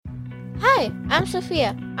Hi, I'm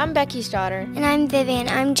Sophia. I'm Becky's daughter. And I'm Vivian.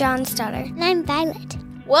 I'm John's daughter. And I'm Violet.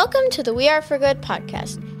 Welcome to the We Are For Good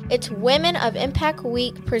podcast. It's Women of Impact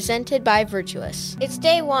Week presented by Virtuous. It's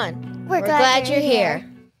day 1. We're glad you're here.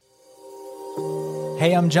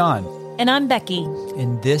 Hey, I'm John. And I'm Becky.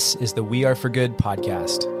 And this is the We Are For Good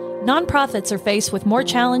podcast. Nonprofits are faced with more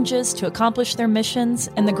challenges to accomplish their missions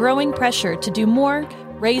and the growing pressure to do more,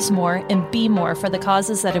 raise more, and be more for the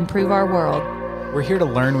causes that improve our world. We're here to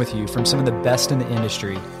learn with you from some of the best in the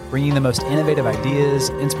industry, bringing the most innovative ideas,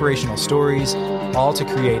 inspirational stories, all to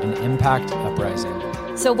create an impact uprising.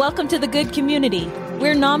 So welcome to the good community.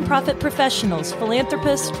 We're nonprofit professionals,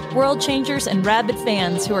 philanthropists, world changers, and rabid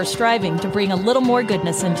fans who are striving to bring a little more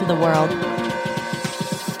goodness into the world.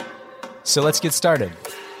 So let's get started.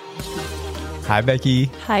 Hi, Becky.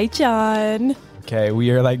 Hi, John. Okay, we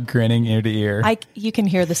are like grinning ear to ear. You can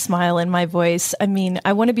hear the smile in my voice. I mean,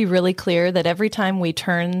 I want to be really clear that every time we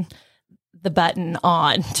turn the button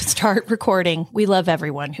on to start recording, we love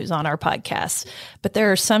everyone who's on our podcast. But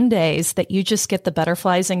there are some days that you just get the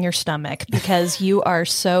butterflies in your stomach because you are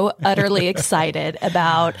so utterly excited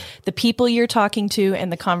about the people you're talking to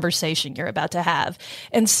and the conversation you're about to have.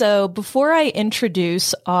 And so before I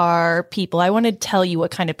introduce our people, I want to tell you what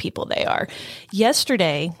kind of people they are.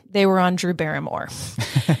 Yesterday, they were on Drew Barrymore.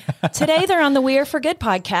 Today, they're on the We Are For Good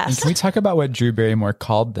podcast. And can we talk about what Drew Barrymore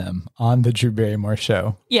called them on the Drew Barrymore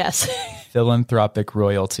show? Yes. Philanthropic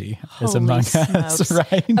royalty is among us,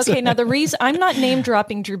 right? Okay, now the reason I'm not name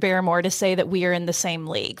dropping Drew Barrymore to say that we are in the same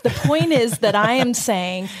league. The point is that I am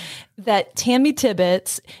saying that Tammy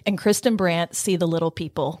Tibbetts and Kristen Brandt see the little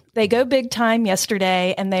people. They go big time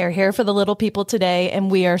yesterday, and they are here for the little people today, and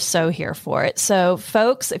we are so here for it. So,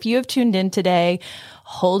 folks, if you have tuned in today,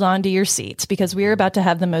 hold on to your seats because we are about to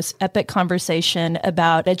have the most epic conversation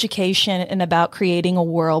about education and about creating a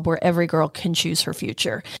world where every girl can choose her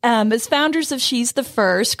future. As founders of She's the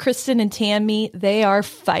First, Kristen and Tammy, they are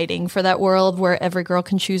fighting for that world where every girl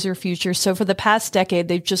can choose her future. So for the past decade,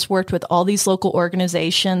 they've just worked with all these local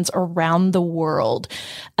organizations around the world,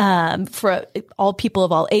 for all people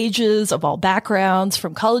of all ages, of all backgrounds,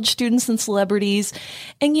 from college students and celebrities.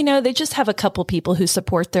 And, you know, they just have a couple people who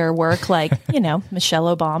support their work, like, you know, Michelle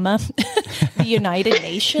Obama, the United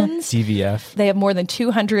Nations, DVF. They have more than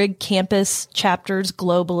 200 campus chapters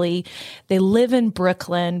globally. They live in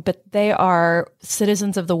Brooklyn, but they are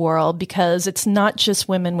citizens of the world because it's not just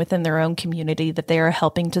women within their own community that they are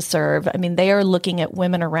helping to serve. I mean, they are looking at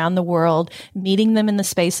women around the world, meeting them in the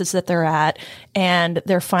spaces that they're at, and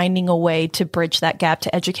they're finding a way to bridge that gap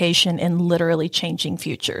to education and literally changing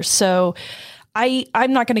futures. So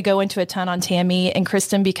I'm not going to go into a ton on Tammy and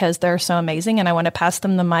Kristen because they're so amazing and I want to pass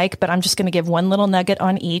them the mic, but I'm just going to give one little nugget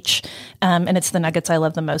on each. And it's the nuggets I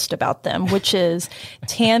love the most about them, which is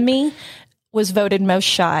Tammy was voted most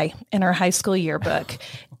shy in her high school yearbook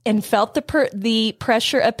and felt the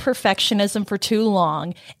pressure of perfectionism for too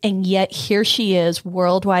long. And yet here she is,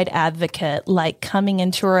 worldwide advocate, like coming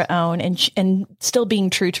into her own and still being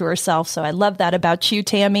true to herself. So I love that about you,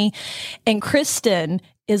 Tammy. And Kristen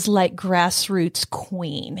is like grassroots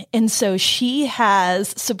queen. And so she has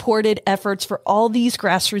supported efforts for all these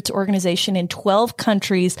grassroots organizations in 12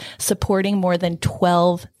 countries, supporting more than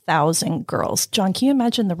 12,000 girls. John, can you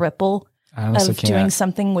imagine the ripple of doing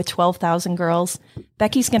something with 12,000 girls?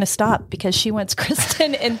 Becky's going to stop because she wants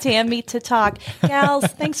Kristen and Tammy to talk. Gals,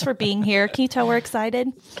 thanks for being here. Can you tell we're excited?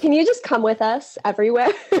 Can you just come with us everywhere?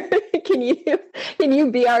 Can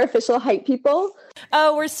you be our official hype people?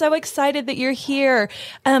 Oh, we're so excited that you're here.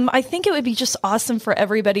 I think it would be just awesome for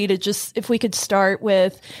everybody to just, if we could start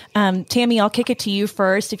with, Tammy, I'll kick it to you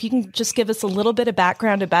first. If you can just give us a little bit of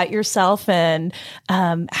background about yourself and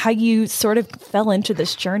how you sort of fell into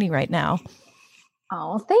this journey right now.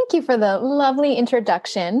 Oh, thank you for the lovely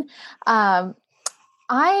introduction.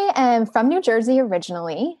 I am from New Jersey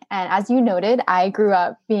originally. And as you noted, I grew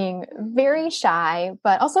up being very shy,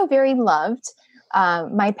 but also very loved.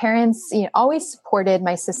 My parents always supported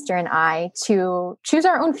my sister and I to choose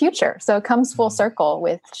our own future. So it comes full circle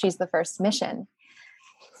with She's the First mission.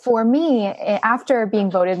 For me, after being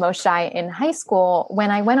voted most shy in high school, when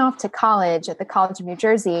I went off to college at the College of New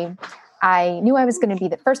Jersey, I knew I was going to be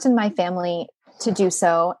the first in my family to do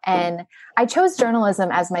so. And I chose journalism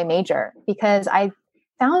as my major because I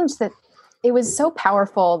found that it was so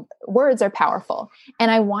powerful. Words are powerful. And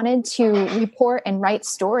I wanted to report and write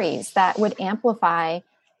stories that would amplify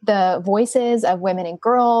the voices of women and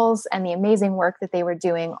girls and the amazing work that they were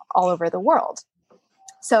doing all over the world.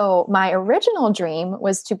 So my original dream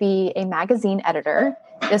was to be a magazine editor.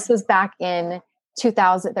 This was back in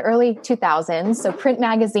 2000, the early 2000s. So print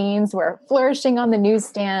magazines were flourishing on the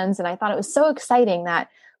newsstands. And I thought it was so exciting that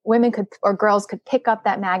women could, or girls could pick up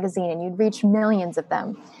that magazine and you'd reach millions of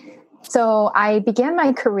them. So I began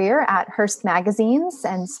my career at Hearst Magazines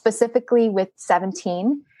and specifically with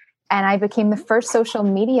 17. And I became the first social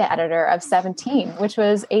media editor of 17, which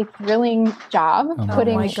was a thrilling job,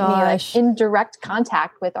 putting me in direct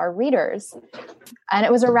contact with our readers. And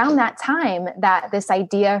it was around that time that this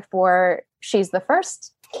idea for She's the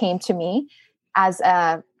First came to me as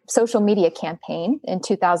a social media campaign in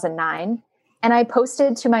 2009. And I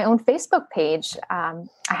posted to my own Facebook page, I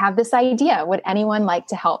have this idea. Would anyone like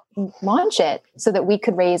to help launch it so that we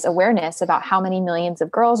could raise awareness about how many millions of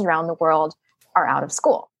girls around the world are out of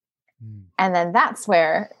school? And then that's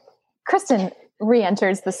where Kristen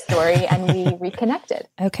re-enters the story and we reconnected.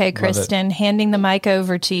 Okay, Kristen, handing the mic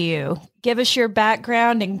over to you. Give us your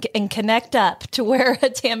background and connect up to where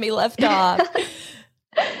Tammy left off.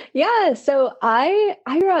 Yeah. So I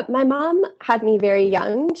grew up, my mom had me very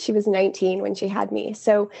young. She was 19 when she had me.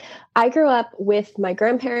 So I grew up with my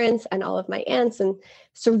grandparents and all of my aunts and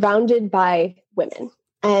surrounded by women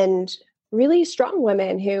and really strong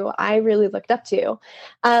women who I really looked up to.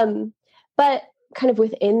 But kind of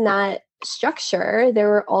within that structure, there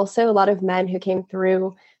were also a lot of men who came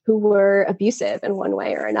through who were abusive in one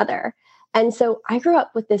way or another. And so I grew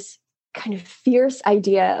up with this kind of fierce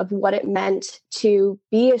idea of what it meant to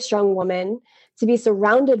be a strong woman, to be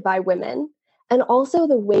surrounded by women, and also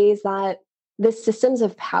the ways that the systems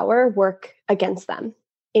of power work against them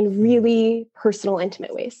in really personal,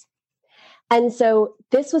 intimate ways. And so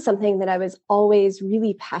this was something that I was always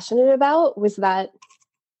really passionate about, was that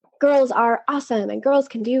girls are awesome and girls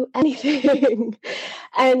can do anything.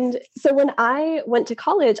 And so when I went to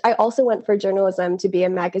college, I also went for journalism to be a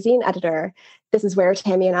magazine editor. This is where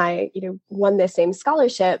Tammy and I, won the same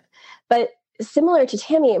scholarship. But similar to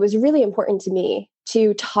Tammy, it was really important to me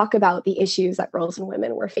to talk about the issues that girls and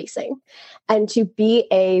women were facing and to be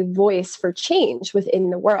a voice for change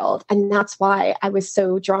within the world. And that's why I was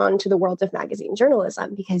so drawn to the world of magazine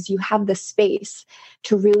journalism, because you have the space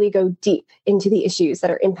to really go deep into the issues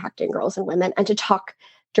that are impacting girls and women and to talk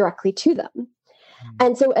directly to them.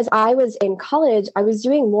 And so as I was in college, I was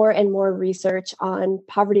doing more and more research on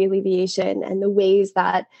poverty alleviation and the ways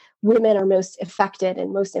that women are most affected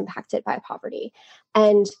and most impacted by poverty.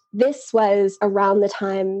 And this was around the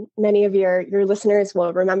time many of your listeners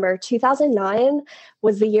will remember 2009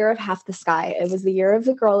 was the year of Half the Sky. It was the year of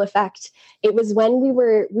the girl effect. It was when we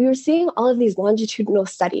were seeing all of these longitudinal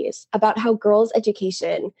studies about how girls'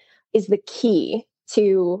 education is the key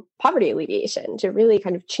to poverty alleviation, to really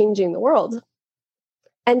kind of changing the world.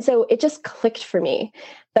 And so it just clicked for me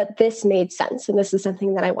that this made sense. And this is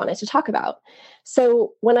something that I wanted to talk about.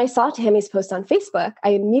 So when I saw Tammy's post on Facebook, I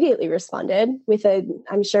immediately responded with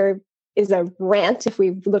I'm sure is a rant if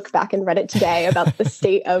we look back and read it today about the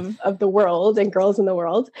state of the world and girls in the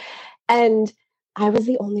world. And I was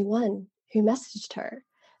the only one who messaged her.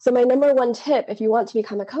 So my number one tip, if you want to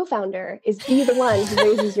become a co-founder, is be the one who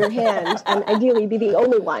raises your hand and ideally be the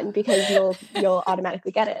only one, because you'll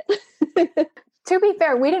automatically get it. To be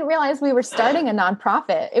fair, we didn't realize we were starting a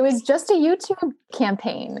nonprofit. It was just a YouTube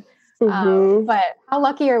campaign. But how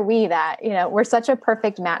lucky are we that, we're such a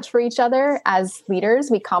perfect match for each other as leaders.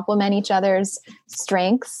 We complement each other's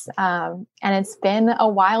strengths. And it's been a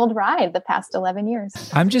wild ride the past 11 years.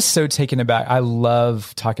 I'm just so taken aback. I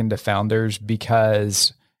love talking to founders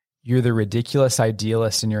because you're the ridiculous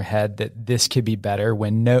idealist in your head that this could be better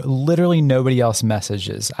when literally nobody else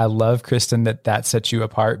messages. I love, Kristen, that sets you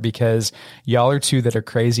apart, because y'all are two that are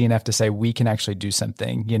crazy enough to say we can actually do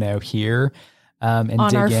something, here. And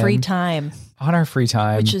on our free time. On our free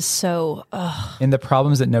time. Which is so... And the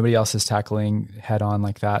problems that nobody else is tackling head on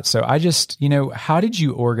like that. So I just, how did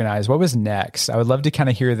you organize? What was next? I would love to kind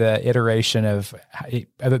of hear the iteration of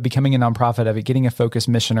it becoming a nonprofit, of it getting a focused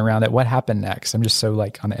mission around it. What happened next? I'm just so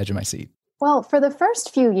on the edge of my seat. Well, for the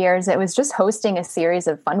first few years, it was just hosting a series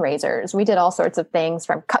of fundraisers. We did all sorts of things,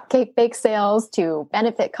 from cupcake bake sales to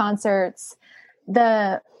benefit concerts.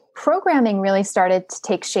 The programming really started to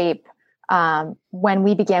take shape when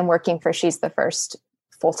we began working for She's the First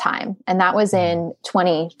full time. And that was in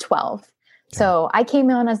 2012. So I came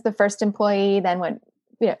on as the first employee, then went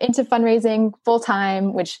into fundraising full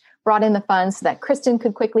time, which brought in the funds so that Kristen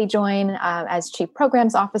could quickly join as Chief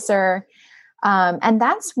Programs Officer. And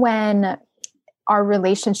that's when our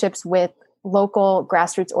relationships with local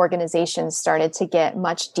grassroots organizations started to get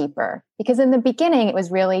much deeper. Because in the beginning, it was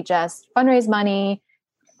really just fundraise money,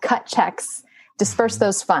 cut checks, disperse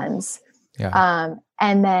those funds. Yeah.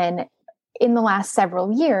 And then in the last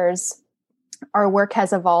several years, our work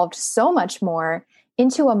has evolved so much more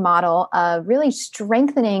into a model of really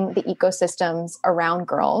strengthening the ecosystems around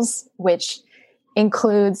girls, which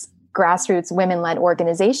includes grassroots women-led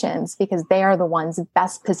organizations, because they are the ones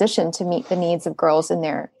best positioned to meet the needs of girls in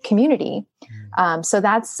their community. So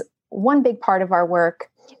that's one big part of our work.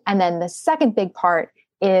 And then the second big part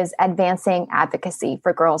is advancing advocacy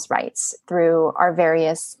for girls' rights through our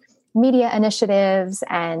various media initiatives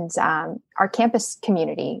and our campus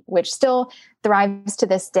community, which still thrives to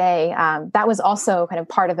this day. That was also kind of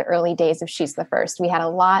part of the early days of She's the First. We had a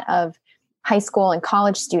lot of high school and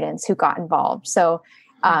college students who got involved. So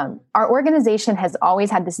our organization has always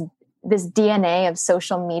had this DNA of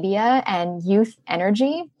social media and youth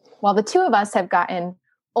energy. While the two of us have gotten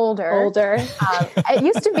older. It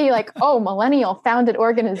used to be like, oh, millennial founded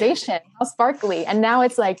organization, how sparkly. And now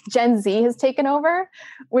it's like Gen Z has taken over,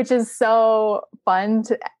 which is so fun.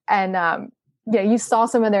 You saw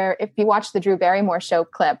some of if you watched the Drew Barrymore show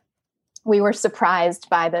clip, we were surprised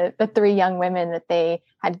by the three young women that they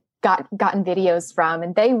had gotten videos from.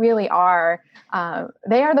 And they really are,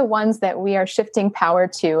 they are the ones that we are shifting power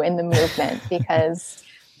to in the movement, because,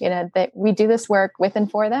 that we do this work with and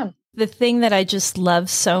for them. The thing that I just love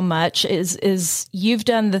so much is you've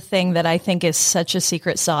done the thing that I think is such a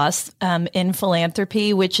secret sauce in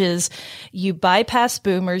philanthropy, which is you bypass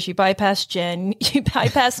boomers, you bypass Gen, you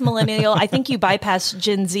bypass millennial. I think you bypass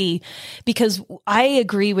Gen Z, because I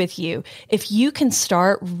agree with you. If you can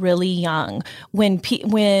start really young,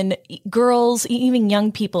 when girls, even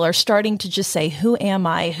young people, are starting to just say, "Who am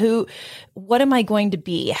I? What am I going to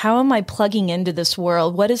be? How am I plugging into this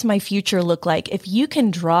world? What does my future look like?" If you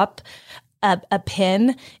can drop a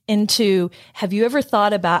pin into, have you ever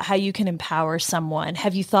thought about how you can empower someone?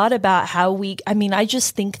 Have you thought about I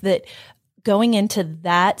just think that going into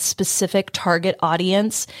that specific target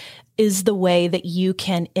audience is the way that you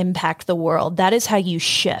can impact the world. That is how you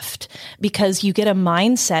shift, because you get a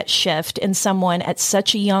mindset shift in someone at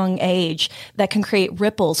such a young age that can create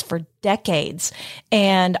ripples for decades.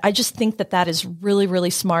 And I just think that is really, really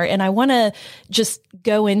smart. And I want to just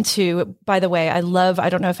go into, by the way, I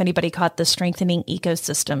don't know if anybody caught the strengthening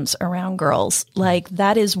ecosystems around girls. Like,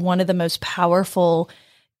 that is one of the most powerful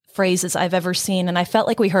phrases I've ever seen. And I felt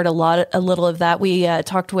like we heard a little of that. We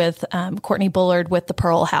talked with Courtney Bullard with the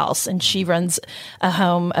Pearl House, and she runs a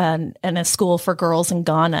home and a school for girls in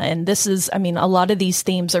Ghana. And this is, a lot of these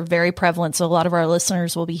themes are very prevalent. So a lot of our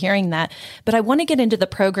listeners will be hearing that. But I want to get into the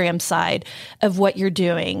program side of what you're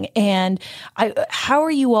doing. And how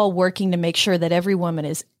are you all working to make sure that every woman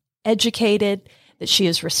is educated, that she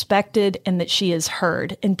is respected, and that she is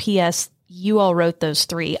heard? And P.S., you all wrote those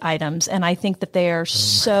 3 items, and I think that they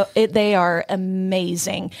are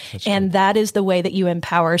amazing. And that is the way that you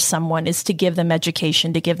empower someone, is to give them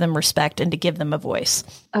education, to give them respect, and to give them a voice.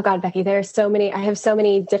 Oh God, Becky, I have so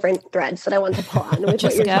many different threads that I want to pull on with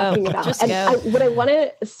what you're talking about. What I want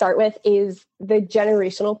to start with is the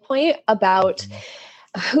generational point about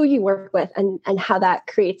who you work with and how that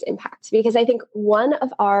creates impact. Because I think one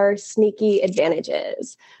of our sneaky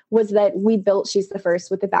advantages was that we built She's the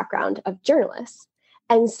First with the background of journalists.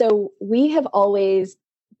 And so we have always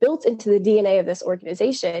built into the DNA of this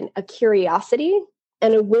organization a curiosity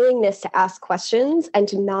and a willingness to ask questions and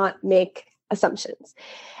to not make assumptions.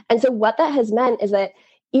 And so what that has meant is that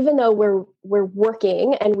even though we're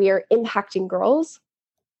working and we are impacting girls,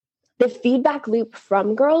 the feedback loop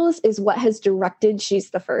from girls is what has directed She's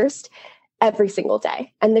the First every single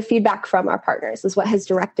day. And the feedback from our partners is what has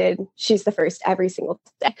directed She's the First every single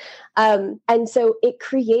day. And so it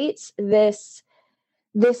creates this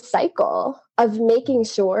cycle of making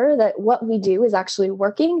sure that what we do is actually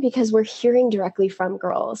working, because we're hearing directly from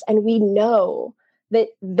girls and we know that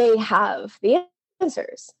they have the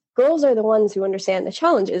answers. Girls are the ones who understand the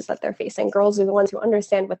challenges that they're facing. Girls are the ones who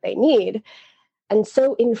understand what they need. And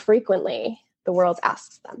so infrequently, the world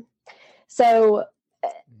asks them. So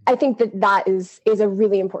I think that is a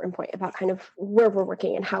really important point about kind of where we're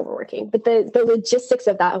working and how we're working. But the logistics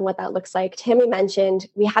of that and what that looks like, Tammy mentioned,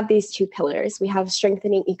 we have these 2 pillars. We have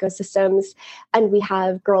strengthening ecosystems and we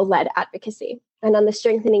have girl-led advocacy. And on the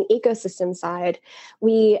strengthening ecosystem side,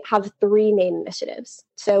 we have 3 main initiatives.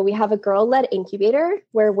 So we have a girl-led incubator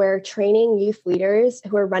where we're training youth leaders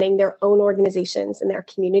who are running their own organizations in their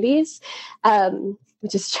communities,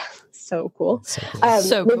 which is just so cool.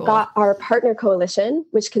 We've got our partner coalition,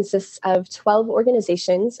 which consists of 12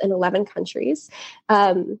 organizations in 11 countries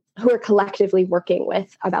who are collectively working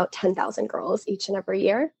with about 10,000 girls each and every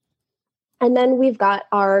year. And then we've got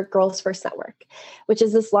our Girls First Network, which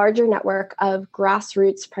is this larger network of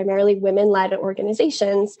grassroots, primarily women-led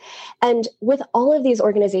organizations. And with all of these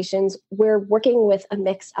organizations, we're working with a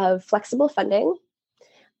mix of flexible funding,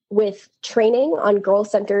 with training on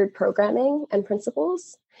girl-centered programming and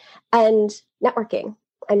principles, and networking.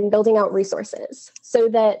 and building out resources so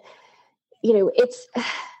that,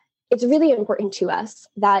 it's really important to us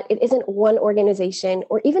that it isn't one organization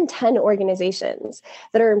or even 10 organizations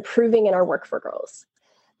that are improving in our work for girls.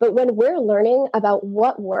 But when we're learning about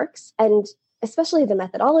what works, and especially the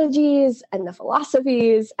methodologies and the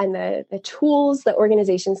philosophies and the tools that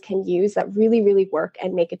organizations can use that really, really work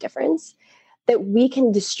and make a difference, that we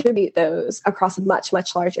can distribute those across a much,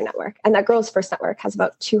 much larger network. And that Girls First Network has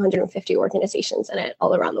about 250 organizations in it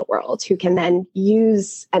all around the world who can then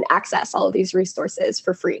use and access all of these resources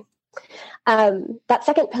for free. That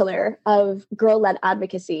second pillar of girl-led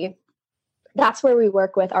advocacy, that's where we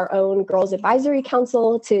work with our own Girls Advisory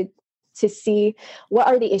Council to see what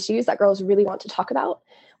are the issues that girls really want to talk about.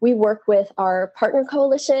 We work with our partner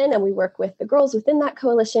coalition and we work with the girls within that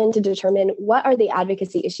coalition to determine what are the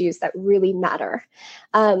advocacy issues that really matter.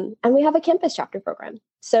 And we have a campus chapter program.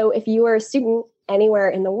 So if you are a student anywhere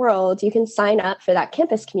in the world, you can sign up for that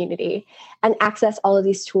campus community and access all of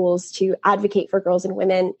these tools to advocate for girls and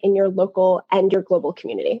women in your local and your global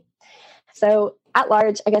community. So at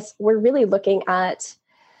large, I guess we're really looking at,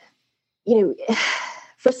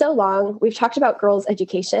 for so long, we've talked about girls'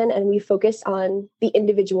 education and we focus on the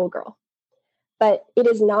individual girl. But it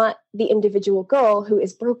is not the individual girl who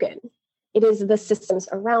is broken. It is the systems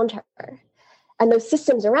around her. And those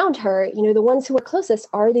systems around her, the ones who are closest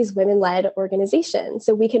are these women-led organizations.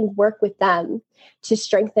 So we can work with them to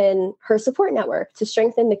strengthen her support network, to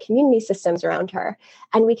strengthen the community systems around her.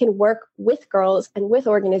 And we can work with girls and with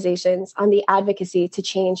organizations on the advocacy to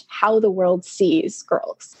change how the world sees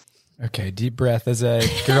girls. Okay, deep breath. As a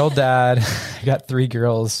girl dad, I got 3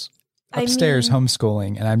 girls upstairs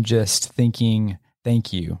homeschooling, and I'm just thinking,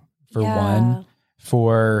 thank you for one,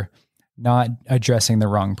 for not addressing the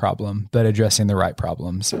wrong problem, but addressing the right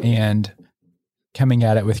problems and coming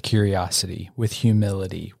at it with curiosity, with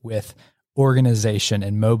humility, with organization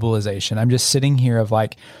and mobilization. I'm just sitting here of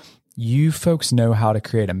like, you folks know how to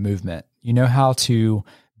create a movement. You know how to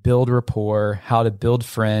build rapport, how to build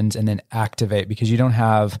friends, and then activate, because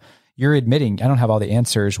you're admitting, I don't have all the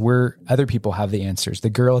answers. Other people have the answers. The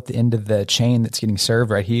girl at the end of the chain that's getting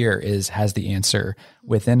served right here has the answer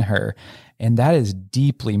within her. And that is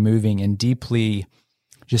deeply moving and deeply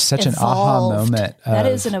just such an aha moment. That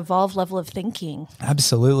is an evolved level of thinking.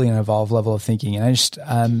 Absolutely an evolved level of thinking. And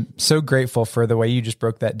I'm so grateful for the way you just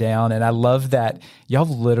broke that down. And I love that y'all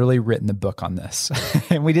have literally written the book on this.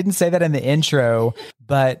 And we didn't say that in the intro,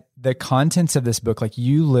 but the contents of this book, like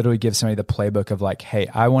you literally give somebody the playbook of like, hey,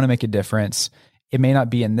 I want to make a difference. It may not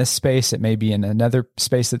be in this space. It may be in another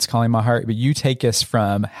space that's calling my heart, but you take us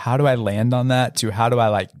from how do I land on that to how do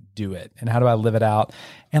I do it and how do I live it out?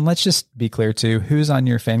 And let's just be clear too, who's on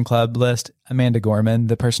your fan club list? Amanda Gorman,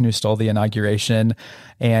 the person who stole the inauguration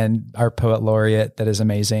and our poet laureate. That is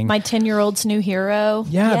amazing. My 10-year-old's new hero.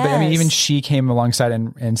 Yeah. Yes. But I mean, even she came alongside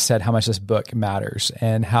and said how much this book matters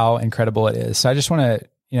and how incredible it is. So I just want to,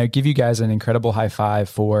 give you guys an incredible high five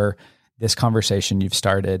for this conversation you've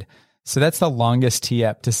started. So that's the longest tee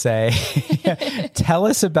up to say. Tell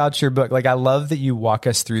us about your book. I love that you walk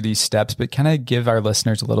us through these steps, but kind of give our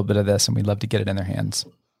listeners a little bit of this, and we'd love to get it in their hands.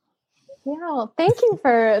 Yeah, well, thank you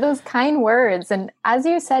for those kind words. And as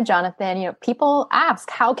you said, Jonathan, people ask,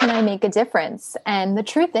 how can I make a difference? And the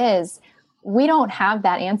truth is, we don't have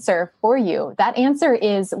that answer for you. That answer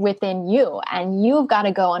is within you, and you've got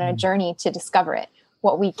to go on a journey to discover it.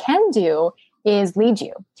 What we can do is lead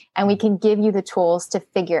you, and we can give you the tools to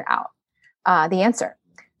figure out the answer.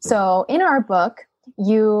 So in our book,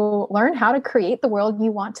 you learn how to create the world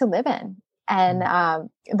you want to live in. And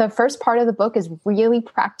the first part of the book is really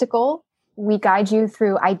practical. We guide you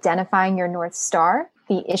through identifying your North Star,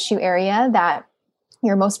 the issue area that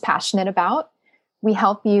you're most passionate about. We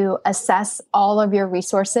help you assess all of your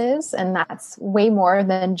resources, and that's way more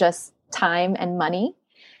than just time and money.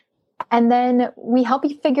 And then we help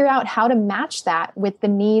you figure out how to match that with the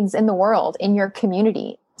needs in the world, in your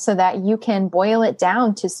community, so that you can boil it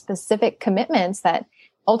down to specific commitments that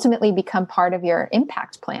ultimately become part of your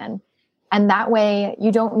impact plan. And that way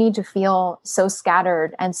you don't need to feel so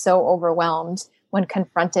scattered and so overwhelmed when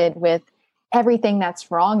confronted with everything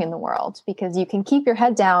that's wrong in the world, because you can keep your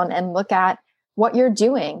head down and look at what you're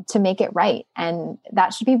doing to make it right. And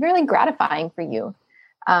that should be really gratifying for you.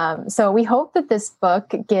 So we hope that this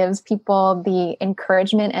book gives people the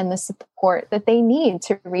encouragement and the support that they need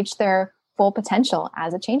to reach their full potential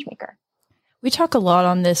as a change maker. We talk a lot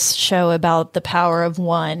on this show about the power of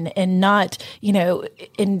one, and not,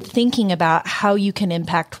 in thinking about how you can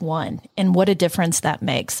impact one and what a difference that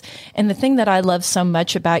makes. And the thing that I love so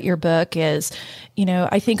much about your book is,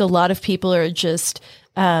 I think a lot of people are just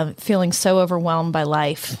feeling so overwhelmed by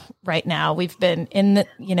life right now. We've been in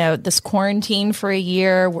this quarantine for a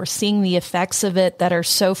year. We're seeing the effects of it that are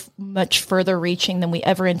so much further reaching than we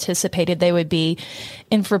ever anticipated they would be.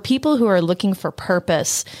 And for people who are looking for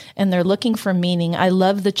purpose and they're looking for meaning, I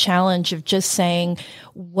love the challenge of just saying,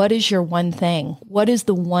 what is your one thing? What is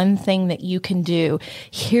the one thing that you can do?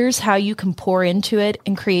 Here's how you can pour into it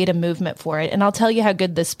and create a movement for it. And I'll tell you how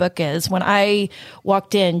good this book is. When I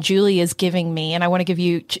walked in, Julie is giving me, and I want to give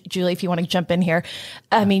you, Julie, if you want to jump in here.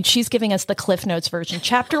 I mean, she's giving us the Cliff Notes version.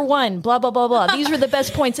 Chapter 1, blah, blah, blah, blah. These were the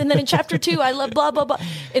best points. And then in chapter 2, I love blah, blah, blah.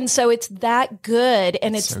 And so it's that good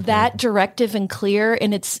and it's so that directive and clear.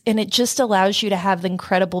 And it just allows you to have the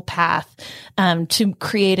incredible path to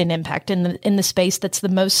create an impact in the space that's the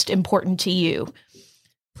most important to you.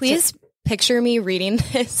 Please picture me reading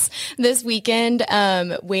this weekend,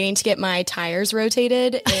 waiting to get my tires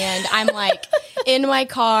rotated. And I'm like in my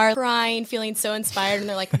car crying, feeling so inspired. And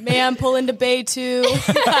they're like, "Ma'am, pull into bay 2."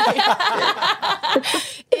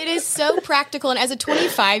 It is so practical. And as a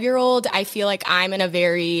 25-year-old, I feel like I'm in a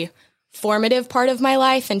very formative part of my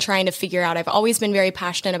life and trying to figure out, I've always been very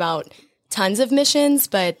passionate about tons of missions,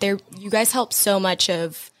 but you guys help so much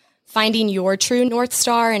of finding your true North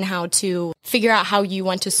Star and how to figure out how you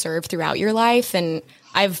want to serve throughout your life. And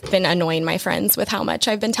I've been annoying my friends with how much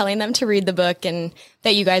I've been telling them to read the book and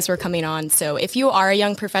that you guys were coming on. So if you are a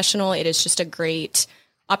young professional, it is just a great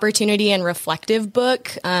opportunity and reflective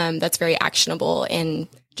book that's very actionable and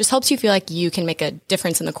just helps you feel like you can make a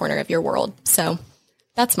difference in the corner of your world. So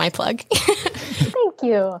that's my plug. Thank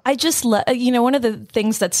you. I just one of the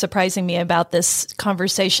things that's surprising me about this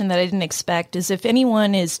conversation that I didn't expect is if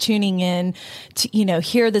anyone is tuning in to,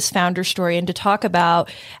 hear this founder story and to talk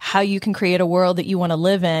about how you can create a world that you want to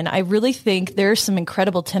live in, I really think there's some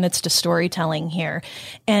incredible tenets to storytelling here.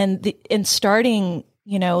 And starting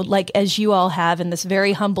like as you all have in this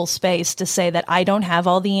very humble space to say that I don't have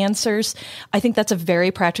all the answers, I think that's a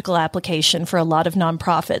very practical application for a lot of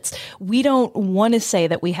nonprofits. We don't want to say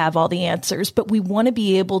that we have all the answers, but we want to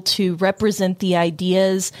be able to represent the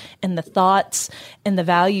ideas and the thoughts and the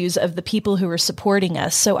values of the people who are supporting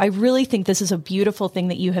us. So I really think this is a beautiful thing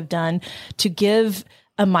that you have done to give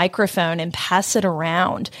a microphone and pass it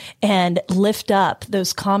around and lift up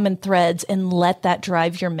those common threads and let that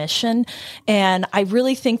drive your mission. And I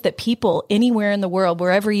really think that people anywhere in the world,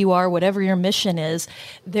 wherever you are, whatever your mission is,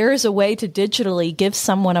 there is a way to digitally give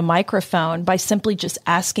someone a microphone by simply just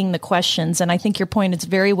asking the questions. And I think your point is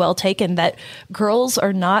very well taken that girls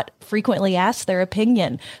are not frequently asked their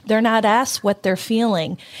opinion. They're not asked what they're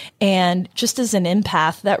feeling. And just as an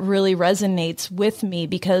empath, that really resonates with me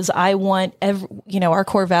because I want our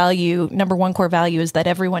core value, number one core value is that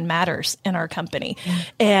everyone matters in our company. Mm-hmm.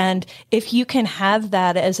 And if you can have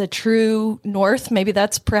that as a true north, maybe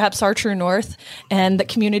that's perhaps our true north, and the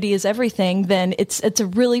community is everything, then it's a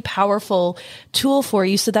really powerful tool for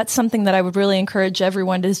you. So that's something that I would really encourage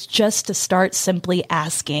everyone is just to start simply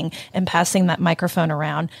asking and passing that microphone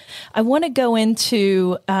around. I want to go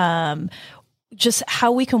into just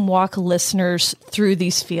how we can walk listeners through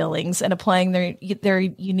these feelings and applying their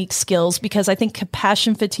unique skills, because I think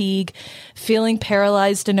compassion fatigue, feeling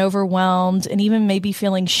paralyzed and overwhelmed, and even maybe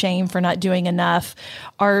feeling shame for not doing enough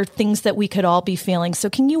are things that we could all be feeling. So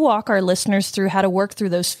can you walk our listeners through how to work through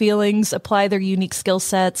those feelings, apply their unique skill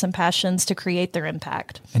sets and passions to create their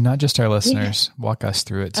impact? And not just our listeners, walk us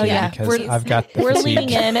through it too, because I've got the We're fatigue. leaning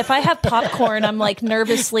in. If I have popcorn, I'm like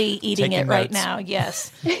nervously eating it right now.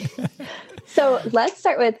 Yes. So let's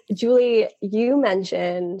start with Julie. You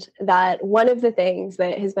mentioned that one of the things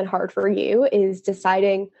that has been hard for you is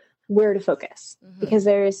deciding where to focus, because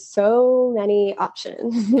there's so many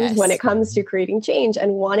options when it comes to creating change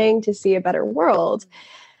and wanting to see a better world.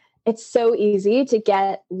 It's so easy to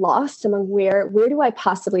get lost among where do I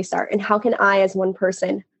possibly start and how can I as one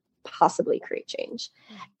person possibly create change?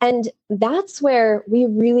 And that's where we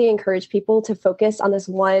really encourage people to focus on this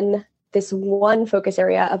one focus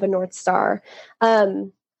area of a North Star.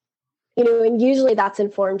 And usually that's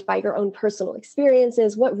informed by your own personal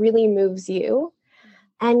experiences, what really moves you,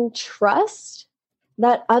 and trust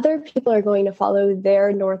that other people are going to follow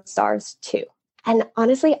their North Stars too. And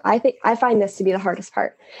honestly, I find this to be the hardest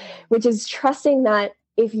part, which is trusting that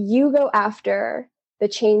if you go after the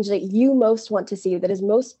change that you most want to see, that is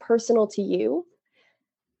most personal to you,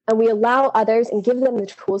 and we allow others and give them the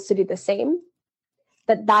tools to do the same,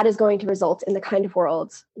 that is going to result in the kind of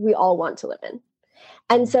world we all want to live in.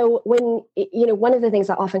 And so when, one of the things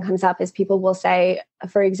that often comes up is people will say,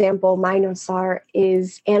 for example, my North Star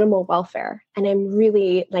is animal welfare. And I'm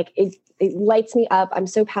really it lights me up. I'm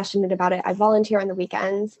so passionate about it. I volunteer on the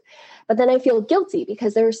weekends, but then I feel guilty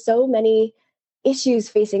because there are so many issues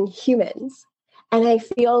facing humans. And I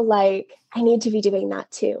feel like I need to be doing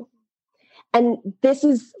that too. And this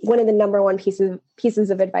is one of the number one pieces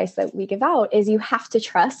of advice that we give out is you have to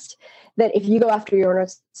trust that if you go after your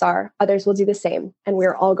North Star, others will do the same. And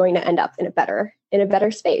we're all going to end up in a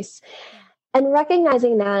better space. And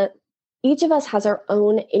recognizing that each of us has our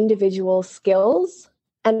own individual skills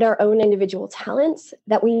and our own individual talents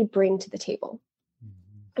that we bring to the table.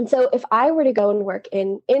 And so if I were to go and work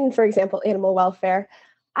in, for example, animal welfare,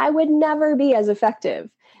 I would never be as effective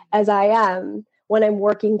as I am when I'm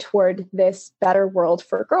working toward this better world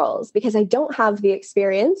for girls, because I don't have the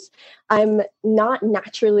experience. I'm not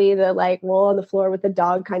naturally the like roll on the floor with the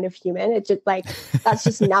dog kind of human. It's just like, that's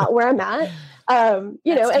just not where I'm at. And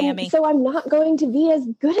so I'm not going to be as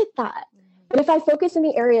good at that. But if I focus in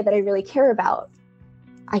the area that I really care about,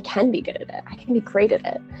 I can be good at it. I can be great at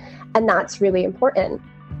it. And that's really important.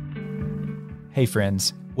 Hey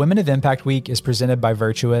friends, Women of Impact Week is presented by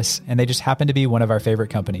Virtuous, and they just happen to be one of our favorite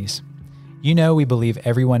companies. You know, we believe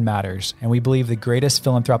everyone matters, and we believe the greatest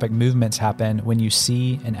philanthropic movements happen when you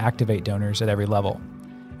see and activate donors at every level.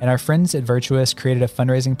 And our friends at Virtuous created a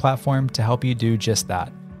fundraising platform to help you do just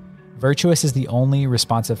that. Virtuous is the only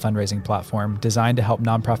responsive fundraising platform designed to help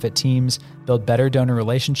nonprofit teams build better donor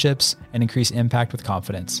relationships and increase impact with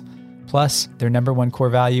confidence. Plus, their number one core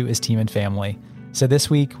value is team and family. So this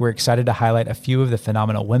week, we're excited to highlight a few of the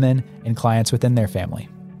phenomenal women and clients within their family.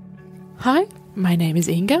 Hi, my name is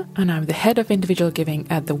Inga, and I'm the head of individual giving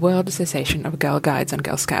at the World Association of Girl Guides and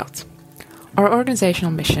Girl Scouts. Our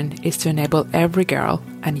organizational mission is to enable every girl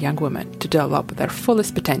and young woman to develop their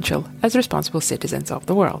fullest potential as responsible citizens of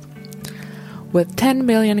the world. With 10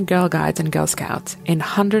 million Girl Guides and Girl Scouts in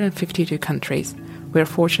 152 countries, we are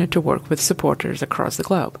fortunate to work with supporters across the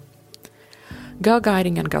globe. Girl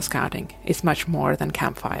Guiding and Girl Scouting is much more than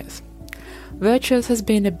campfires. Virtuous has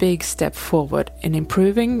been a big step forward in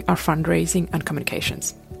improving our fundraising and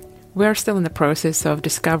communications. We are still in the process of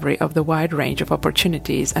discovery of the wide range of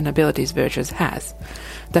opportunities and abilities Virtuous has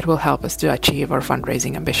that will help us to achieve our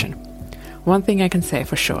fundraising ambition. One thing I can say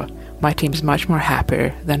for sure, my team's much more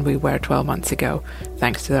happier than we were 12 months ago,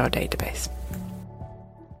 thanks to our database.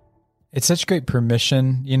 It's such great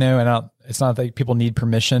permission, and it's not that people need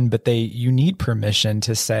permission, but you need permission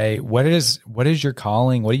to say, what is your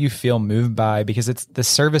calling? What do you feel moved by? Because the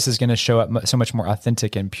service is going to show up so much more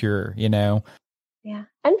authentic and pure, Yeah.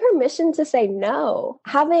 And permission to say no.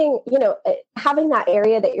 Having that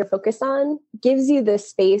area that you're focused on gives you the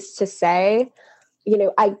space to say,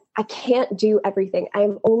 I can't do everything.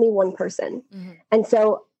 I'm only one person. Mm-hmm. And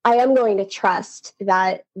so I am going to trust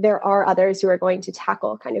that there are others who are going to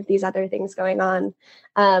tackle kind of these other things going on.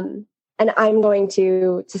 And I'm going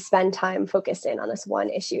to spend time focused in on this one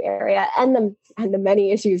issue area and the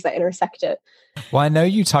many issues that intersect it. Well, I know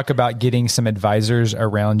you talk about getting some advisors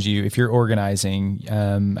around you if you're organizing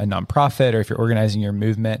a nonprofit or if you're organizing your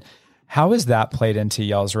movement. How has that played into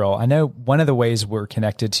y'all's role? I know one of the ways we're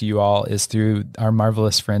connected to you all is through our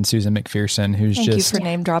marvelous friend, Susan McPherson, who's Thank you for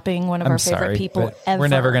name dropping one of our favorite people ever. We're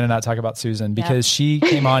never going to not talk about Susan because she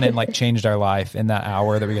came on and changed our life in that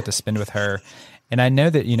hour that we get to spend with her. And I know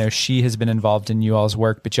that, she has been involved in you all's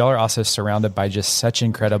work, but y'all are also surrounded by just such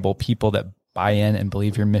incredible people that buy in and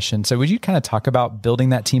believe your mission. So would you kind of talk about building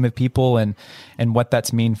that team of people and what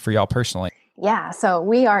that's mean for y'all personally? Yeah, so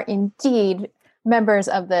we are indeed members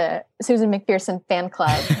of the Susan McPherson fan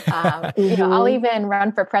club. I'll even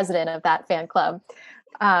run for president of that fan club.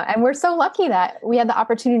 And we're so lucky that we had the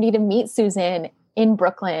opportunity to meet Susan in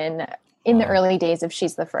Brooklyn in the early days of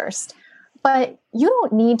She's the First. But you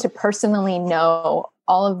don't need to personally know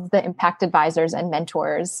all of the impact advisors and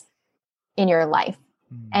mentors in your life.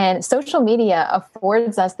 And social media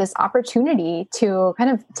affords us this opportunity to kind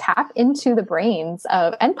of tap into the brains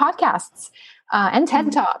of, and podcasts and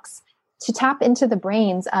TED Talks, to tap into the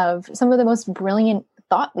brains of some of the most brilliant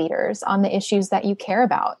thought leaders on the issues that you care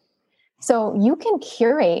about. So you can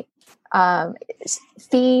curate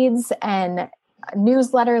feeds and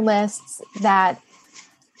newsletter lists that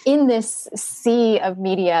in this sea of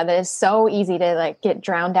media that is so easy to get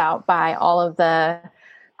drowned out by all of the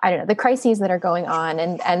crises that are going on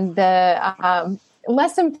and the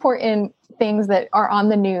less important things that are on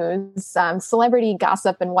the news, celebrity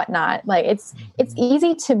gossip and whatnot. It's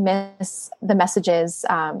easy to miss the messages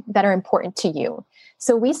that are important to you.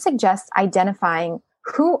 So we suggest identifying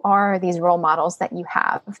who are these role models that you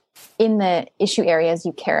have in the issue areas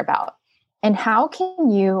you care about, and how can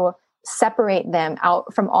you separate them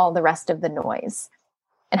out from all the rest of the noise,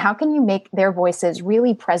 and how can you make their voices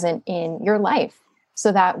really present in your life,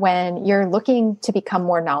 so that when you're looking to become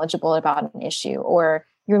more knowledgeable about an issue, or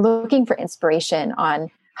you're looking for inspiration on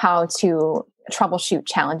how to troubleshoot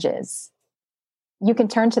challenges, you can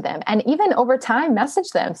turn to them, and even over time,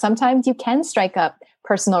 message them. Sometimes you can strike up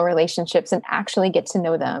personal relationships and actually get to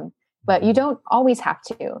know them, but you don't always have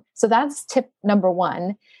to. So that's tip number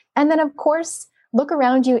one. And then, of course, look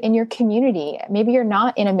around you in your community. Maybe you're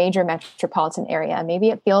not in a major metropolitan area. Maybe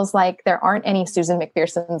it feels like there aren't any Susan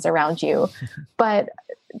McPhersons around you, but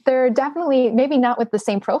they're definitely, maybe not with the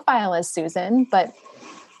same profile as Susan, but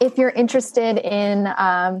if you're interested in,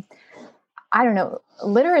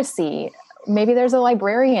 literacy, maybe there's a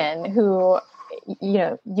librarian who,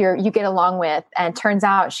 you get along with, and turns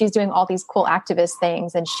out she's doing all these cool activist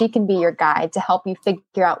things, and she can be your guide to help you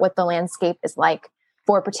figure out what the landscape is like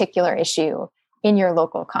for a particular issue in your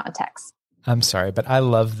local context. I'm sorry, but I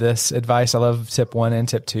love this advice. I love tip 1 and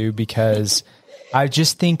tip 2, because I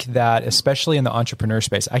just think that, especially in the entrepreneur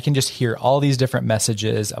space, I can just hear all these different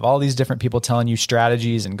messages of all these different people telling you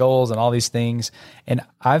strategies and goals and all these things. And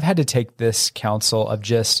I've had to take this counsel of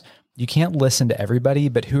just, you can't listen to everybody,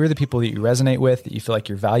 but who are the people that you resonate with, that you feel like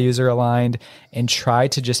your values are aligned, and try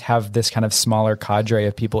to just have this kind of smaller cadre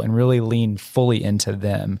of people and really lean fully into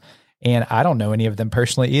them. And I don't know any of them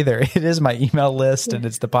personally either. It is my email list and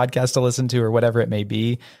it's the podcast to listen to or whatever it may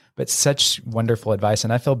be, but such wonderful advice.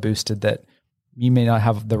 And I feel boosted that you may not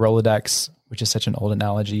have the Rolodex, which is such an old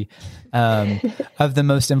analogy, of the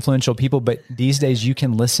most influential people, but these days you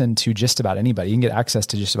can listen to just about anybody. You can get access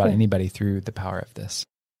to just about anybody through the power of this.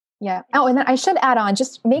 Yeah. Oh, and then I should add on,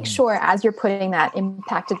 just make sure as you're putting that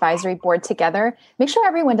impact advisory board together, make sure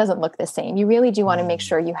everyone doesn't look the same. You really do want to make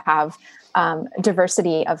sure you have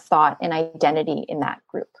diversity of thought and identity in that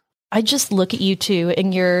group. I just look at you two,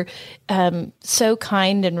 and you're so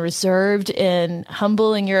kind and reserved and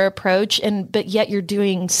humble in your approach, but yet you're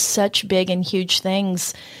doing such big and huge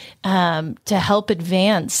things to help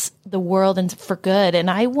advance the world and for good. And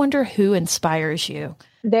I wonder who inspires you.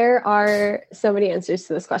 There are so many answers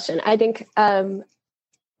to this question. I think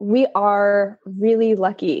we are really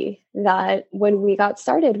lucky that when we got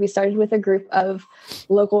started, we started with a group of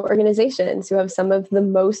local organizations who have some of the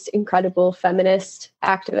most incredible feminist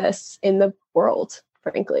activists in the world,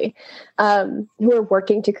 frankly, who are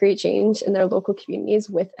working to create change in their local communities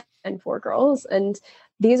with and for girls. And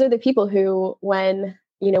these are the people who, when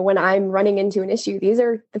I'm running into an issue, these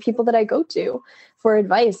are the people that I go to for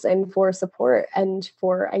advice and for support and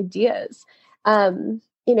for ideas. And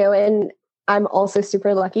I'm also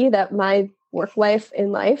super lucky that my work wife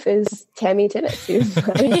in life is Tammy Timmons, who's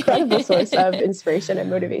an incredible source of inspiration and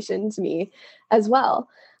motivation to me as well.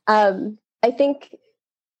 I think,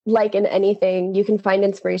 like in anything, you can find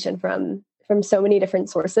inspiration from so many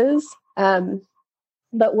different sources. But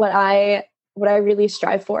what I really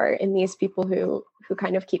strive for in these people who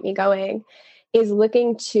kind of keep me going is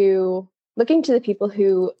looking to the people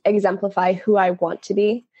who exemplify who I want to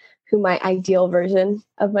be, who my ideal version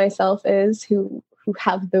of myself is, who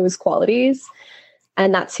have those qualities.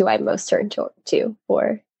 And that's who I most turn to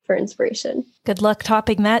for inspiration. Good luck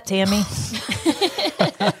topping that, Tammy.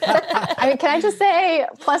 I mean, can I just say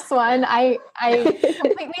 +1? I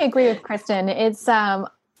completely agree with Kristen. It's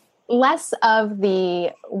less of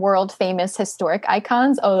the world famous historic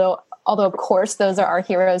icons, although of course those are our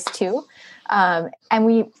heroes too. And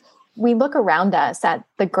we look around us at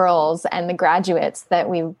the girls and the graduates that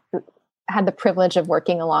we had the privilege of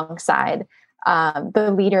working alongside,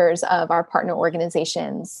 the leaders of our partner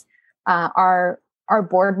organizations, our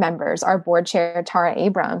board members. Our board chair, Tara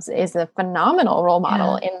Abrams, is a phenomenal role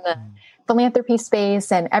model in the philanthropy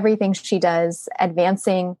space and everything she does,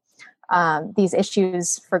 advancing these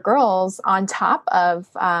issues for girls, on top of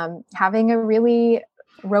having a really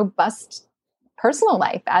robust personal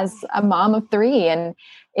life as a mom of 3. And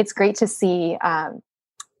it's great to see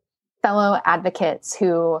fellow advocates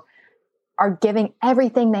who are giving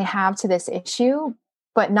everything they have to this issue,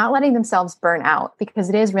 but not letting themselves burn out, because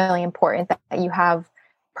it is really important that you have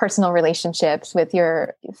personal relationships with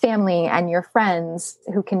your family and your friends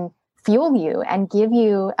who can fuel you and give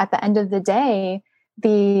you, at the end of the day,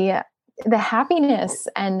 the happiness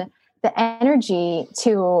and the energy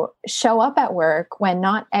to show up at work when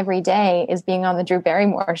not every day is being on the Drew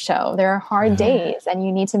Barrymore show. There are hard days, and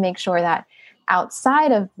you need to make sure that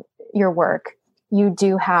outside of your work, you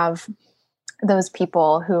do have those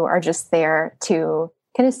people who are just there to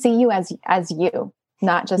kind of see you as you,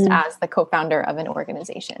 not just as the co-founder of an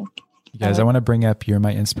organization. You guys, I want to bring up You're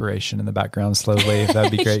My Inspiration in the background slowly.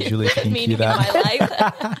 That'd be great, Julie, if you can cue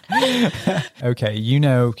that.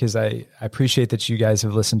 Okay, because I appreciate that you guys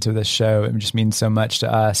have listened to this show. It just means so much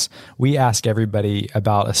to us. We ask everybody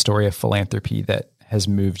about a story of philanthropy that has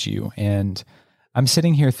moved you. And I'm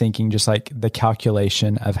sitting here thinking, just like the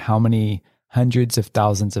calculation of how many hundreds of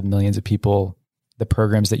thousands of millions of people the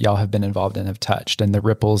programs that y'all have been involved in have touched and the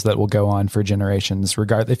ripples that will go on for generations,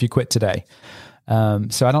 regardless if you quit today.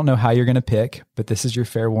 So I don't know how you're going to pick, but this is your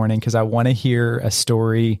fair warning because I want to hear a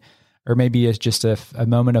story or maybe it's just a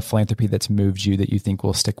moment of philanthropy that's moved you that you think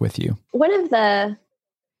will stick with you. One of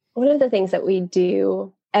the things that we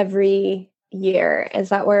do every year is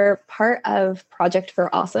that we're part of Project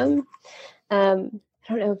for Awesome. I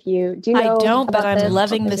don't know if you do. You know I don't, but I'm this?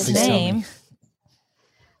 loving this name.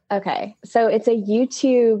 Okay, so it's a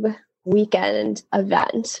YouTube weekend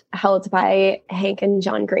event held by Hank and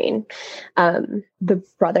John Green, the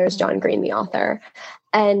brothers John Green, the author.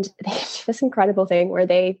 And they do this incredible thing where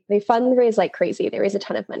they fundraise like crazy. They raise a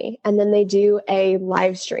ton of money. And then they do a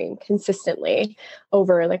live stream consistently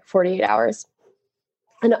over like 48 hours.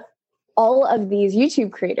 And all of these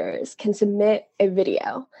YouTube creators can submit a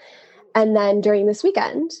video. And then during this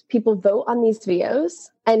weekend, people vote on these videos,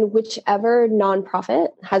 and whichever nonprofit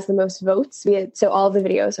has the most votes, so all of the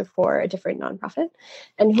videos are for a different nonprofit,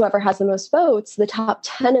 and whoever has the most votes, the top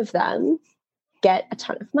 10 of them get a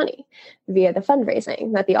ton of money via the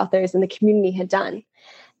fundraising that the authors and the community had done.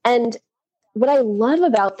 And what I love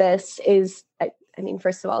about this is, I mean,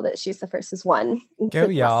 first of all, that She's the First is one. Go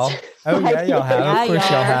y'all. Oh yeah, y'all have. Of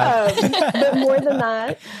course y'all have. But more than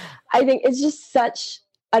that, I think it's just such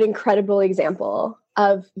an incredible example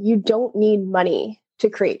of you don't need money to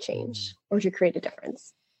create change or to create a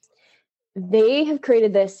difference. They have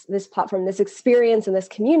created this platform, this experience, and this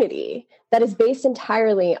community that is based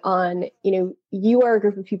entirely on, you are a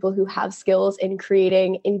group of people who have skills in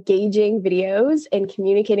creating engaging videos and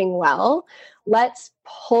communicating well. Let's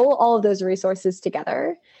pull all of those resources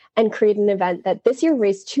together and create an event that this year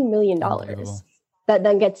raised $2 million that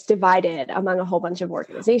then gets divided among a whole bunch of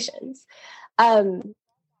organizations.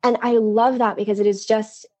 And I love that because it is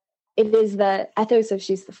the ethos of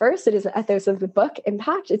She's the First. It is the ethos of the book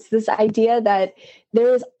Impact. It's this idea that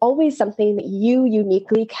there is always something that you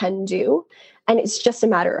uniquely can do, and it's just a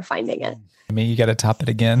matter of finding it. I mean, you got to top it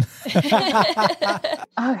again. Oh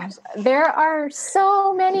gosh, there are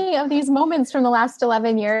so many of these moments from the last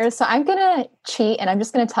 11 years. So I'm going to cheat and I'm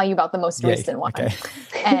just going to tell you about the most recent one. Okay.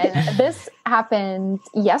 And this happened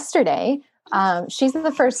yesterday. She's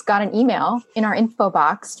the First got an email in our info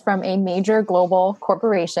box from a major global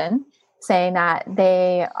corporation saying that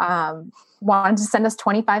they wanted to send us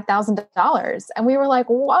 $25,000. And we were like,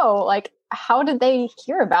 whoa, like, how did they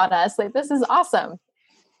hear about us? Like, this is awesome.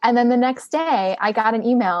 And then the next day I got an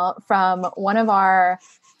email from one of our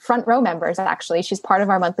front row members. Actually, she's part of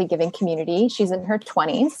our monthly giving community. She's in her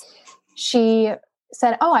 20s. She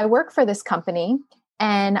said, oh, I work for this company.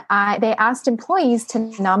 And they asked employees to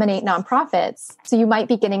nominate nonprofits. So you might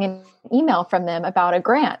be getting an email from them about a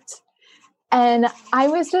grant. And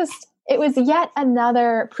it was yet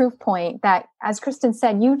another proof point that, as Kristen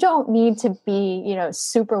said, you don't need to be,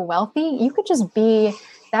 super wealthy. You could just be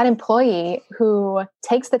that employee who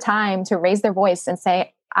takes the time to raise their voice and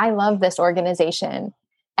say, I love this organization.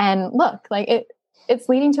 And look, like it's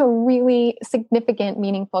leading to a really significant,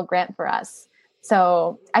 meaningful grant for us.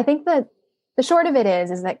 So I think that the short of it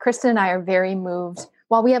is that Kristen and I are very moved.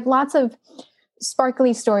 While we have lots of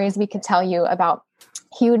sparkly stories we could tell you about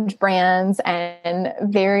huge brands and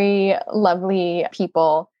very lovely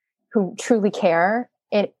people who truly care,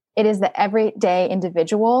 it is the everyday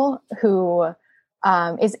individual who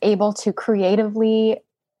is able to creatively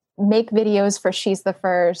make videos for She's the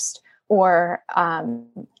First or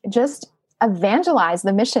just evangelize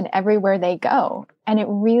the mission everywhere they go. And it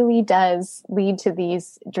really does lead to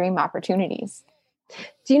these dream opportunities.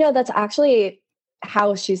 Do you know that's actually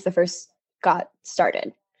how She's the First got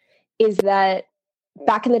started? Is that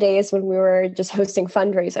back in the days when we were just hosting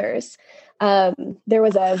fundraisers, there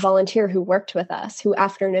was a volunteer who worked with us who,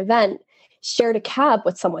 after an event, shared a cab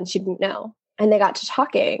with someone she didn't know. And they got to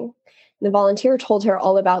talking. And the volunteer told her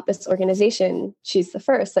all about this organization, She's the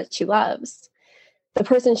First, that she loves. The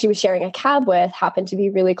person she was sharing a cab with happened to be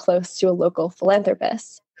really close to a local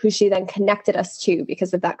philanthropist who she then connected us to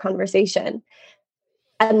because of that conversation.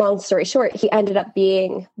 And long story short, he ended up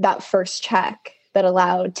being that first check that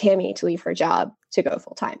allowed Tammy to leave her job to go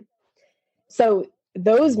full time. So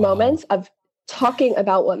those moments of talking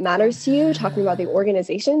about what matters to you, talking about the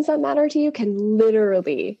organizations that matter to you can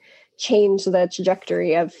literally change the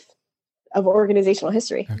trajectory of organizational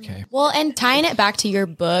history. Okay. Well, and tying it back to your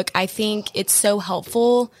book, I think it's so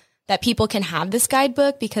helpful that people can have this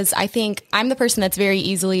guidebook because I think I'm the person that's very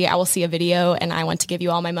easily, I will see a video and I want to give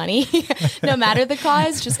you all my money, no matter the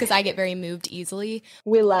cause, just because I get very moved easily.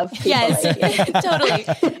 We love people. Yes, like totally.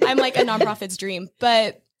 I'm like a nonprofit's dream.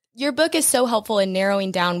 But your book is so helpful in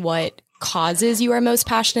narrowing down what causes you are most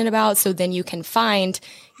passionate about. So then you can find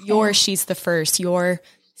your She's the First, your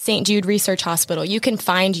St. Jude Research Hospital. You can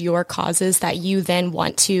find your causes that you then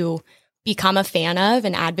want to become a fan of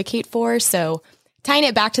and advocate for. So tying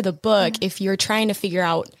it back to the book, if you're trying to figure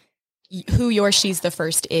out who your She's the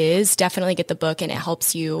First is, definitely get the book, and it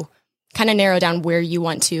helps you kind of narrow down where you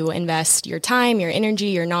want to invest your time, your energy,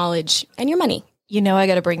 your knowledge, and your money. You know, I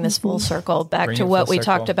got to bring this full circle back to what we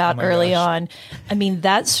talked about early on. I mean,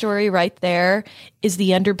 that story right there is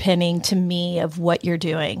the underpinning to me of what you're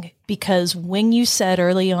doing. Because when you said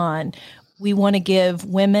early on, we want to give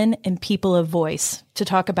women and people a voice to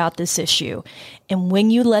talk about this issue. And when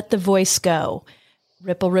you let the voice go,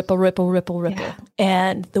 ripple, ripple, ripple, ripple, ripple. Yeah.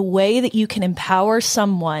 And the way that you can empower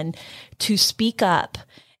someone to speak up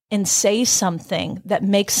and say something that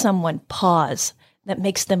makes someone pause, that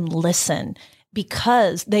makes them listen,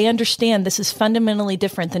 because they understand this is fundamentally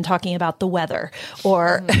different than talking about the weather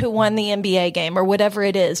or who won the NBA game or whatever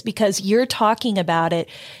it is, because you're talking about it,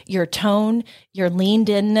 your tone, your leaned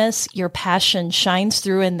inness, your passion shines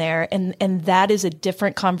through in there. And that is a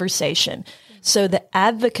different conversation. So the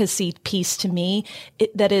advocacy piece to me,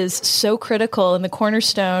 that is so critical, and the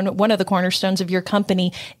cornerstone, one of the cornerstones of your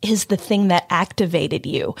company, is the thing that activated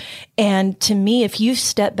you. And to me, if you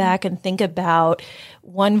step back and think about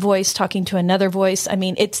one voice talking to another voice, I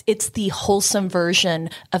mean, it's the wholesome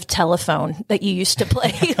version of telephone that you used to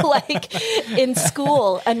play like in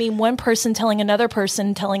school. I mean, one person telling another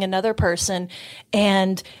person,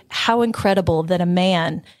 and how incredible that a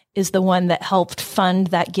man is the one that helped fund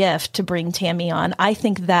that gift to bring Tammy on. I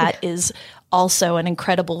think that is also an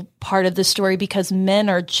incredible part of the story, because men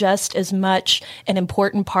are just as much an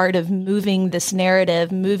important part of moving this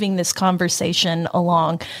narrative, moving this conversation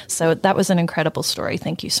along. So that was an incredible story.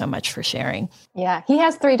 Thank you so much for sharing. Yeah, he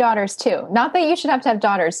has 3 daughters too. Not that you should have to have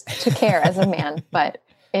daughters to care as a man, but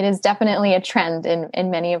it is definitely a trend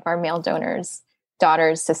in many of our male donors,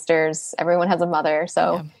 daughters, sisters, everyone has a mother.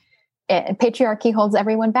 So yeah. Patriarchy holds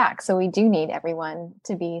everyone back. So we do need everyone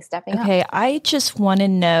to be stepping up. Okay, I just want to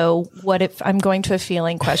know, what if I'm going to a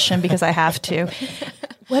feeling question because I have to.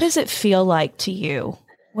 What does it feel like to you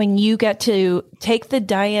when you get to take the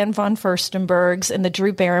Diane von Furstenbergs and the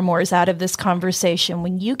Drew Barrymores out of this conversation,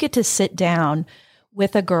 when you get to sit down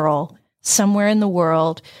with a girl somewhere in the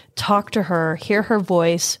world, talk to her, hear her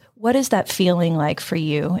voice? What is that feeling like for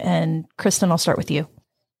you? And Kristen, I'll start with you.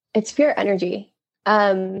 It's pure energy.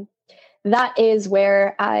 That is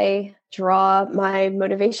where I draw my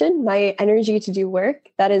motivation, my energy to do work.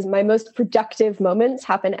 That is my most productive moments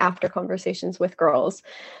happen after conversations with girls,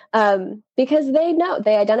 because they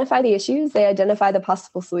identify the issues, they identify the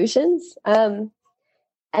possible solutions, and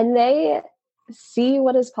they see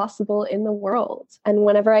what is possible in the world. And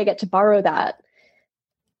whenever I get to borrow that,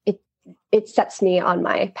 it sets me on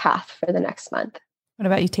my path for the next month. What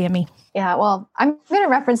about you, Tammy? Yeah, well, I'm going to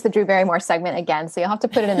reference the Drew Barrymore segment again, so you'll have to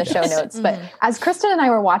put it in the show notes. But as Kristen and I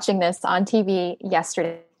were watching this on TV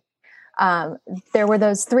yesterday, there were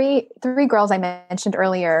those three girls I mentioned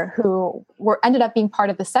earlier who ended up being part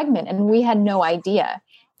of the segment, and we had no idea.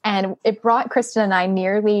 And it brought Kristen and I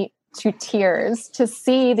nearly to tears to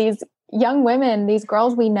see these young women, these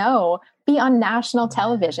girls we know, be on national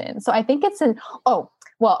television. So I think it's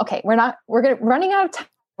we're running out of time.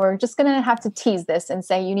 We're just going to have to tease this and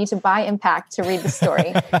say you need to buy Impact to read the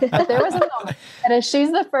story. But there was a moment that as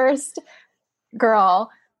She's the First girl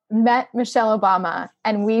met Michelle Obama,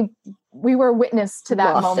 and we were witness to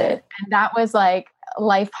that moment. And that was like a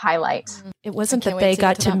life highlight. It wasn't that they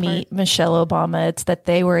got to meet Michelle Obama. It's that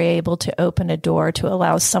they were able to open a door to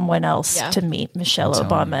allow someone else to meet Michelle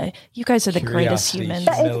Obama. You guys are the greatest humans.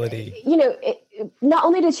 Not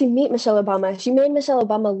only did she meet Michelle Obama, she made Michelle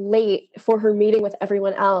Obama late for her meeting with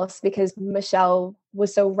everyone else because Michelle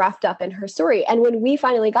was so wrapped up in her story. And when we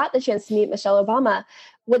finally got the chance to meet Michelle Obama,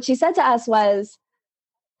 what she said to us was,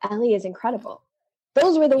 "Ellie is incredible."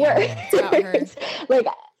 Those were the words.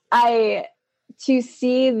 To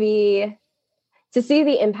see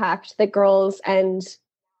the impact that girls and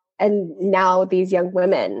now these young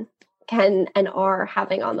women can and are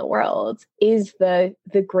having on the world is the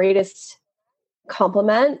greatest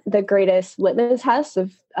compliment, the greatest litmus test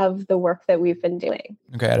of the work that we've been doing.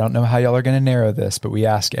 Okay, I don't know how y'all are going to narrow this, but we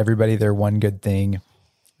ask everybody their one good thing.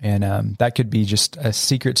 And that could be just a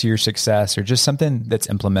secret to your success or just something that's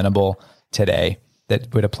implementable today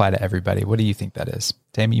that would apply to everybody. What do you think that is?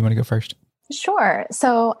 Tammy, you want to go first? Sure.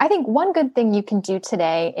 So I think one good thing you can do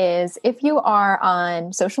today is, if you are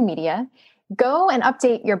on social media, go and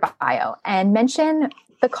update your bio and mention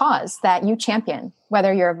the cause that you champion,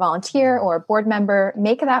 whether you're a volunteer or a board member.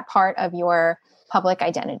 Make that part of your public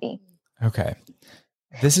identity. Okay.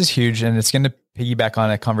 This is huge, and it's going to piggyback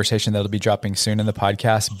on a conversation that'll be dropping soon in the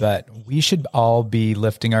podcast, but we should all be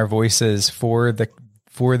lifting our voices for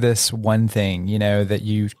this one thing, that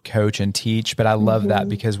you coach and teach. But I love that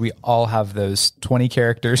because we all have those 20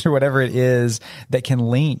 characters or whatever it is that can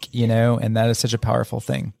link, and that is such a powerful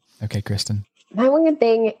thing. Okay, Kristen. My one good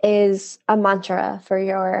thing is a mantra for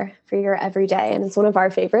your everyday, and it's one of our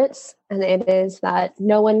favorites. And it is that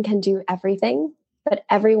no one can do everything, but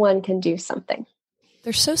everyone can do something.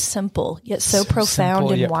 They're so simple, yet so profound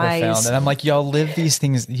and wise. Profound. And I'm like, y'all live these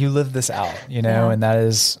things, you live this out, and that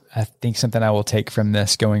is, I think, something I will take from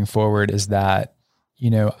this going forward is that,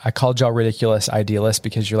 I called y'all ridiculous idealists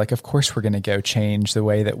because you're like, of course we're going to go change the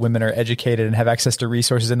way that women are educated and have access to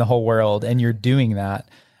resources in the whole world. And you're doing that.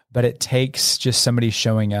 But it takes just somebody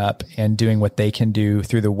showing up and doing what they can do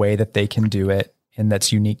through the way that they can do it. And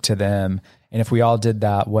that's unique to them. And if we all did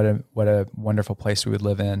that, what a wonderful place we would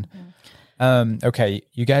live in. Okay,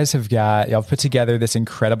 you guys y'all put together this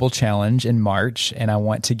incredible challenge in March, and I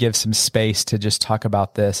want to give some space to just talk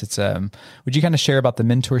about this. It's would you kind of share about the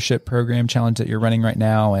mentorship program challenge that you're running right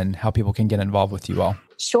now and how people can get involved with you all?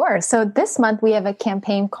 Sure. So this month we have a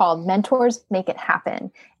campaign called Mentors Make It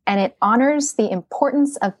Happen, and it honors the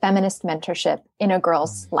importance of feminist mentorship in a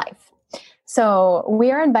girl's life. So we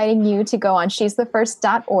are inviting you to go on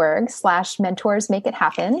she'sthefirst.org/mentors make it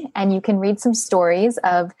happen. And you can read some stories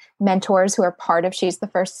of mentors who are part of She's the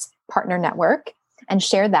First Partner Network and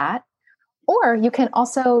share that. Or you can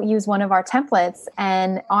also use one of our templates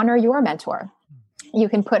and honor your mentor. You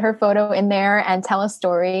can put her photo in there and tell a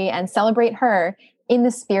story and celebrate her in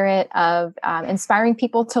the spirit of inspiring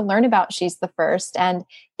people to learn about She's the First. And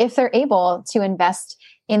if they're able to invest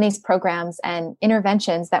in these programs and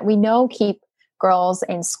interventions that we know keep girls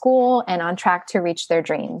in school and on track to reach their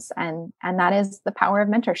dreams. And that is the power of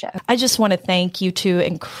mentorship. I just want to thank you two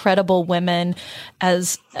incredible women.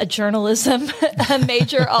 As a journalism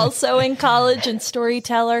major also in college and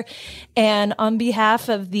storyteller. And on behalf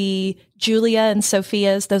of the Julia and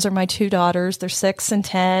Sophia's, those are my two daughters, they're 6 and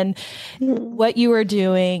 10, what you are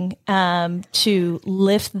doing to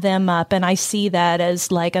lift them up. And I see that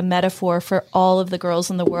as like a metaphor for all of the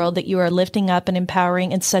girls in the world, that you are lifting up and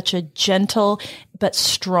empowering in such a gentle but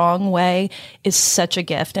strong way is such a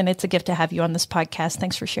gift. And it's a gift to have you on this podcast.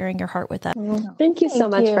 Thanks for sharing your heart with us. Thank you so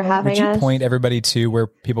much for having us. Would you point everybody to where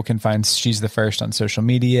people can find She's the First on social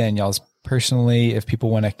media and y'all's personally, if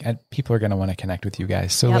people want to, people are going to want to connect with you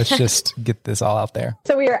guys. So let's just get this all out there.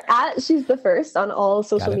 So we are at She's the First on all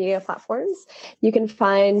social media platforms. You can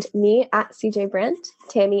find me at CJ Brandt,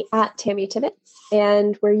 Tammy at Tammy Tibbetts,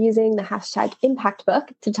 and we're using the hashtag #ImpactBook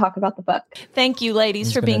to talk about the book. Thank you,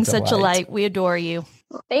 ladies, for being such a light. We adore you.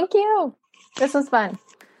 Thank you. This was fun.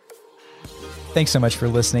 Thanks so much for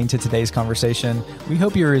listening to today's conversation. We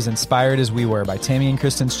hope you're as inspired as we were by Tammy and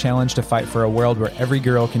Kristen's challenge to fight for a world where every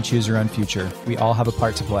girl can choose her own future. We all have a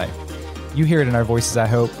part to play. You hear it in our voices, I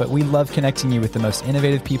hope, but we love connecting you with the most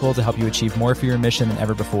innovative people to help you achieve more for your mission than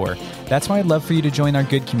ever before. That's why I'd love for you to join our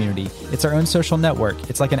Good community. It's our own social network.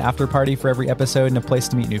 It's like an after party for every episode and a place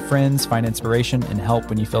to meet new friends, find inspiration, and help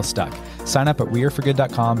when you feel stuck. Sign up at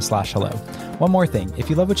weareforgood.com/hello. One more thing. If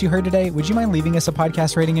you love what you heard today, would you mind leaving us a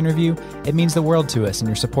podcast rating and review? It means the world to us, and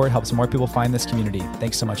your support helps more people find this community.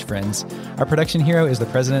 Thanks so much, friends. Our production hero is the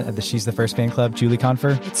president of the She's the First fan club, Julie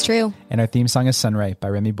Confer. It's true. And our theme song is Sunray by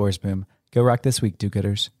Remy Borsboom. Go rock this week,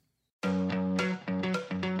 do-gooders.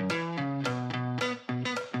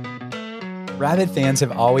 Rabid fans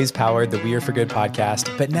have always powered the We Are For Good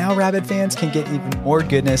podcast, but now Rabid fans can get even more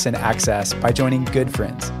goodness and access by joining Good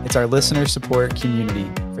Friends. It's our listener support community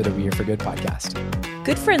for the We Are For Good podcast.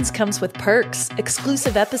 Good Friends comes with perks,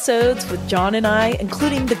 exclusive episodes with John and I,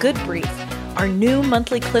 including the Good Brief, our new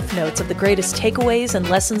monthly cliff notes of the greatest takeaways and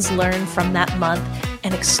lessons learned from that month,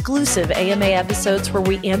 and exclusive AMA episodes where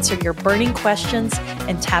we answer your burning questions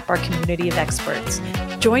and tap our community of experts.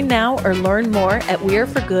 Join now or learn more at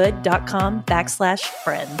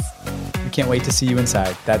weareforgood.com/friends. We can't wait to see you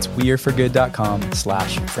inside. That's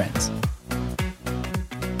weareforgood.com/friends.